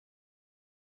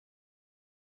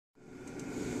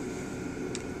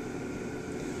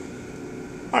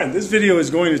Alright, this video is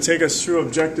going to take us through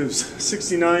objectives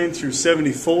 69 through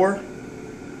 74,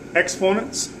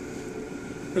 exponents.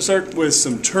 We're going to start with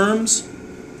some terms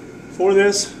for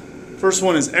this. First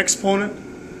one is exponent,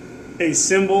 a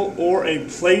symbol or a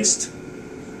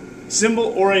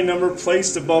number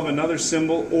placed above another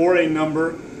symbol or a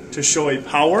number to show a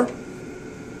power.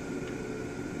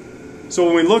 So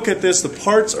when we look at this, the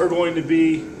parts are going to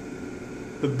be,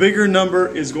 the bigger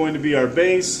number is going to be our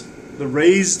base, the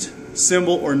raised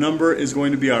symbol or number is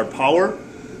going to be our power.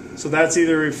 So that's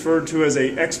either referred to as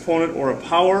an exponent or a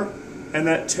power, and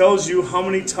that tells you how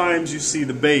many times you see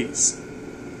the base.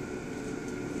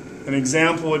 An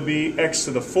example would be x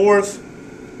to the fourth.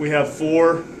 We have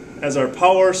 4 as our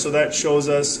power, so that shows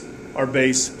us our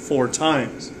base 4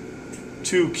 times.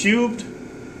 2 cubed,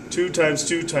 2 times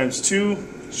 2 times 2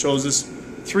 shows us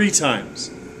 3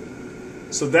 times.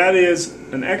 So that is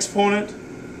an exponent,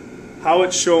 how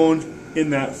it's shown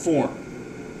in that form.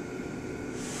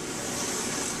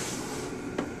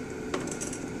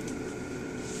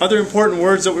 Other important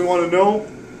words that we want to know,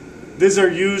 these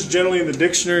are used generally in the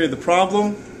dictionary of the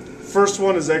problem. First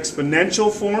one is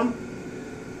exponential form.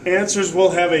 Answers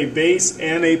will have a base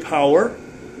and a power.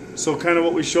 So kind of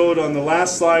what we showed on the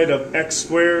last slide of x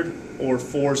squared or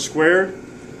 4 squared.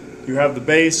 You have the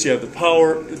base, you have the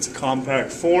power, it's a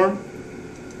compact form.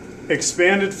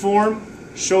 Expanded form,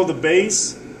 show the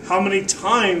base, how many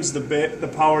times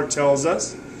the power tells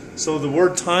us. So the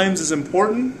word times is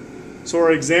important. So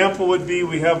our example would be,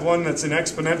 we have one that's in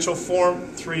exponential form,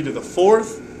 3 to the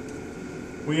 4th.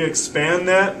 We expand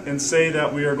that and say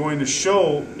that we are going to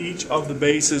show each of the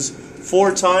bases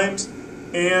 4 times,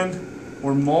 and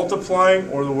we're multiplying,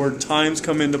 or the word times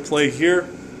come into play here,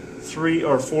 3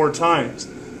 or 4 times.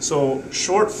 So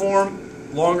short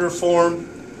form, longer form,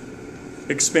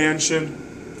 expansion,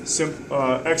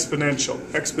 exponential.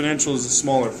 Exponential is a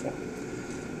smaller form.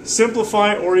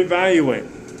 Simplify or evaluate.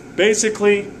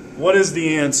 Basically, what is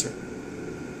the answer?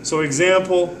 So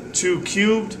example, 2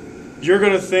 cubed, you're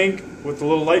going to think with the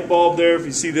little light bulb there, if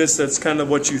you see this, that's kind of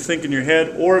what you think in your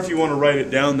head, or if you want to write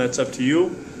it down, that's up to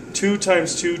you. 2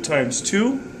 times 2 times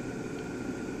 2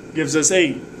 gives us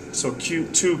 8. So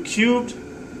 2 cubed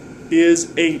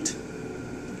is 8.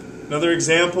 Another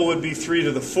example would be 3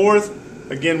 to the 4th.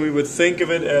 Again, we would think of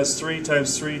it as 3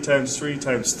 times 3 times 3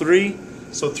 times 3.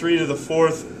 So 3 to the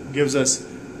 4th gives us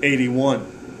 81.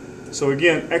 So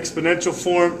again, exponential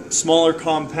form, smaller,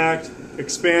 compact,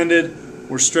 expanded.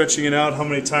 We're stretching it out how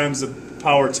many times the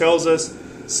power tells us.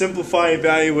 Simplify,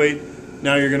 evaluate.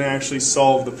 Now you're going to actually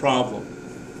solve the problem.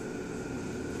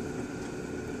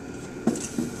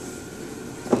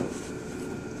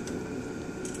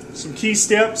 Some key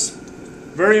steps.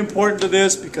 Very important to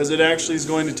this because it actually is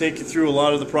going to take you through a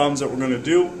lot of the problems that we're going to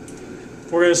do.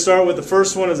 We're going to start with the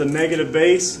first one as a negative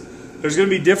base. There's going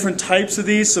to be different types of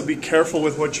these, so be careful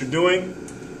with what you're doing.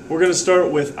 We're going to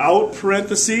start without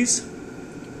parentheses.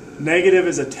 Negative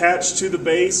is attached to the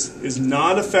base, is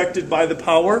not affected by the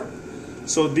power.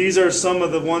 So these are some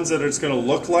of the ones that it's going to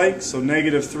look like. So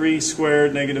negative 3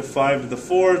 squared, negative 5 to the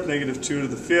 4th, negative 2 to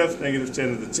the 5th, negative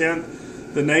 10 to the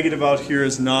 10th. The negative out here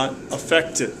is not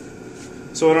affected.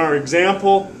 So in our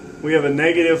example, we have a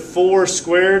negative 4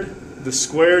 squared. The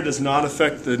square does not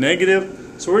affect the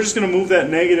negative. So we're just going to move that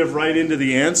negative right into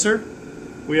the answer.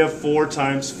 We have 4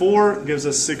 times 4 gives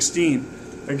us 16.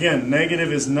 Again,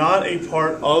 negative is not a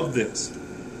part of this.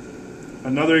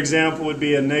 Another example would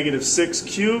be a negative 6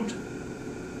 cubed.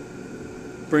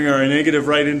 Bring our negative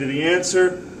right into the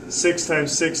answer. 6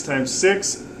 times 6 times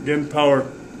 6. Again, power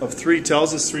of 3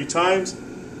 tells us 3 times.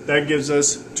 That gives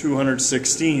us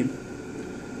 216.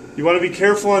 You want to be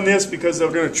careful on this because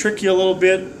they're going to trick you a little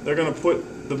bit. They're going to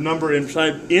put the number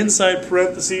inside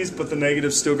parentheses, but the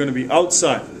negative's still going to be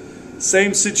outside.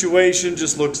 Same situation,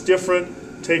 just looks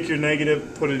different. Take your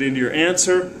negative, put it into your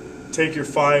answer. Take your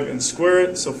 5 and square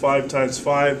it. So 5 times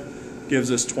 5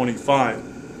 gives us 25.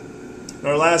 In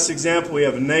our last example, we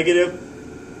have a negative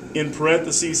in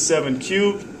parentheses 7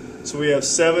 cubed. So we have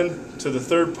 7 to the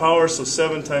 3rd power. So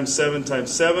 7 times 7 times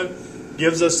 7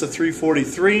 gives us the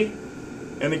 343.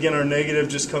 And again, our negative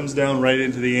just comes down right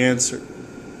into the answer.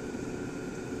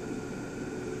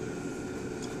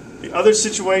 The other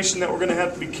situation that we're going to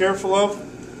have to be careful of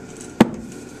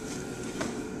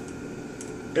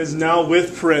is now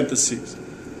with parentheses.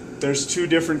 There's 2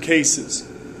 different cases.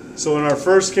 So in our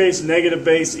first case, negative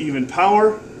base, even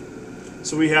power.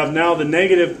 So we have now the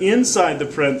negative inside the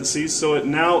parentheses, so it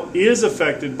now is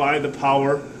affected by the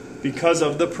power because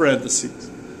of the parentheses.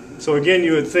 So again,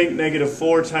 you would think negative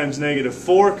 4 times negative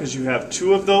 4 because you have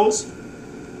 2 of those.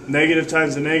 Negative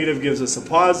times a negative gives us a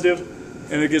positive,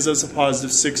 and it gives us a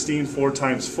positive 16. 4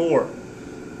 times 4.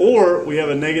 Or we have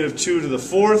a negative 2 to the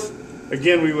fourth.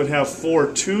 Again, we would have 4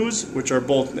 2's, which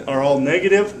are all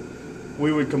negative.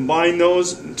 We would combine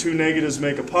those. 2 negatives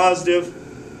make a positive.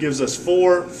 Gives us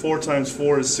 4. 4 times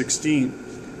 4 is 16.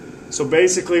 So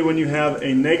basically, when you have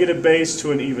a negative base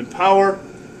to an even power,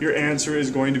 your answer is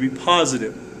going to be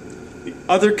positive. The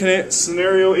other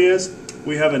scenario is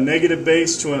we have a negative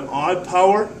base to an odd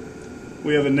power.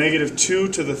 We have a negative 2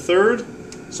 to the third.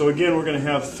 So again, we're going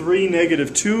to have 3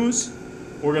 negative 2's.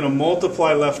 We're going to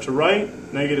multiply left to right.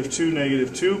 Negative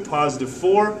 2, positive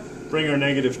 4. Bring our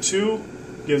negative 2.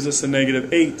 Gives us a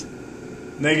negative 8.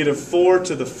 Negative 4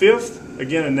 to the fifth.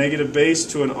 Again, a negative base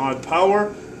to an odd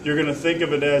power. You're going to think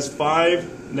of it as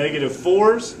 5 negative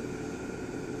 4's.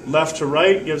 Left to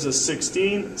right gives us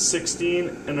 16.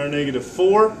 16 and our negative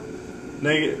 4.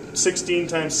 16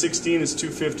 times 16 is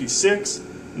 256.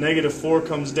 Negative 4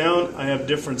 comes down. I have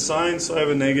different signs, so I have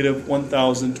a negative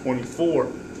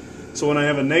 1024. So when I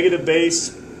have a negative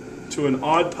base to an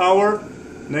odd power,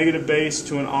 negative base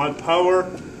to an odd power,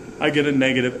 I get a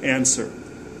negative answer.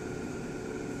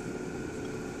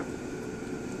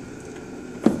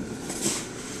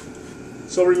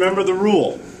 So remember the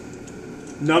rule.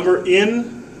 Number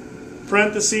in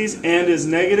parentheses and is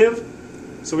negative.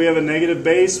 So we have a negative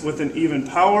base with an even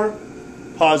power,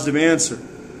 positive answer.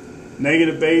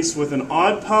 Negative base with an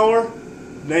odd power,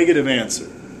 negative answer.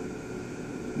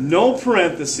 No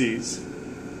parentheses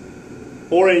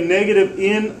or a negative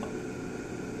in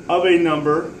of a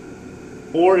number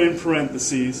or in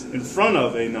parentheses in front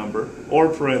of a number or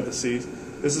parentheses.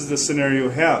 This is the scenario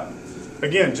we have.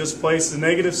 Again, just place the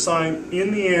negative sign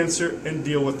in the answer and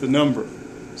deal with the number.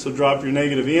 So drop your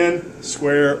negative in,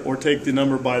 square, or take the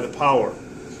number by the power.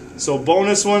 So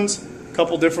bonus ones, a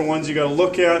couple different ones you got to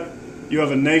look at. You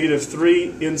have a negative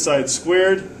 3 inside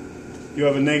squared. You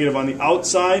have a negative on the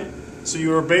outside. So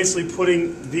you are basically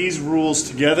putting these rules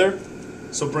together.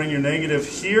 So bring your negative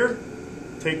here.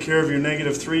 Take care of your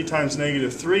negative 3 times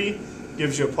negative 3.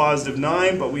 Gives you a positive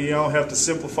 9, but we now have to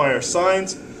simplify our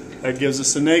signs. That gives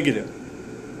us a negative.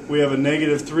 We have a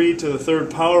negative 3 to the third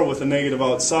power with a negative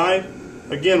outside.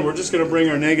 Again, we're just going to bring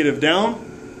our negative down.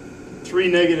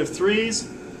 3 negative 3's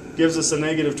gives us a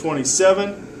negative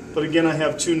 27. But again, I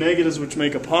have 2 negatives which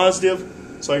make a positive,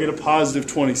 so I get a positive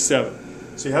 27.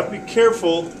 So you have to be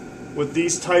careful with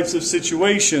these types of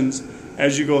situations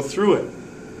as you go through it.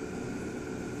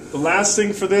 The last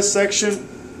thing for this section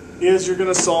is you're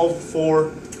going to solve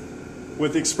for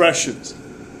with expressions.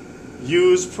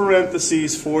 Use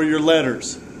parentheses for your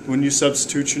letters when you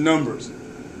substitute your numbers.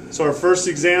 So our first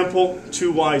example,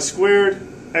 2y squared,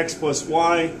 x plus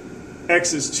y,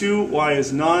 x is 2, y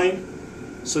is 9.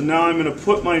 So now I'm going to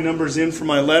put my numbers in for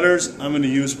my letters. I'm going to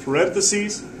use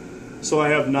parentheses. So I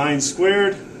have 9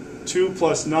 squared, 2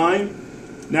 plus 9.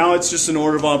 Now it's just an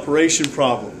order of operation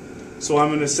problem. So I'm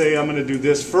going to say I'm going to do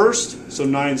this first. So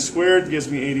 9 squared gives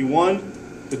me 81.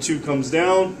 The 2 comes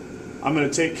down. I'm going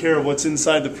to take care of what's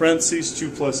inside the parentheses, 2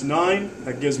 plus 9.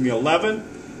 That gives me 11.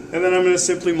 And then I'm going to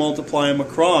simply multiply them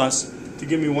across to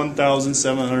give me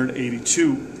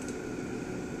 1,782.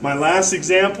 My last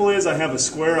example is I have a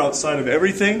square outside of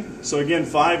everything. So again,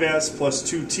 5s plus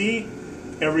 2t,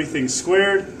 everything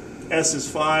squared. S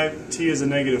is 5, t is a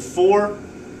negative 4.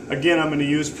 Again, I'm going to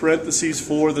use parentheses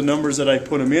for the numbers that I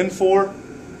put them in for.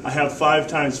 I have 5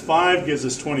 times 5 gives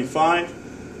us 25.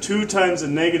 2 times a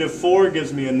negative 4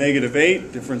 gives me a negative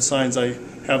 8. Different signs I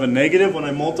have a negative when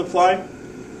I multiply.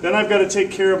 Then I've got to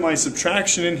take care of my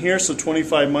subtraction in here. So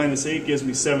 25 minus 8 gives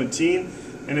me 17.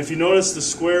 And if you notice, the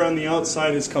square on the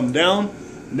outside has come down.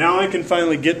 Now I can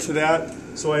finally get to that.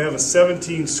 So I have a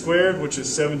 17 squared, which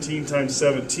is 17 times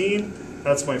 17.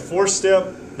 That's my fourth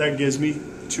step. That gives me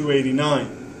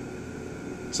 289.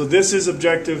 So this is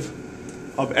objective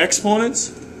of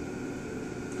exponents.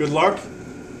 Good luck.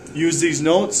 Use these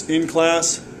notes in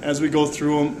class as we go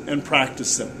through them and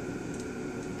practice them.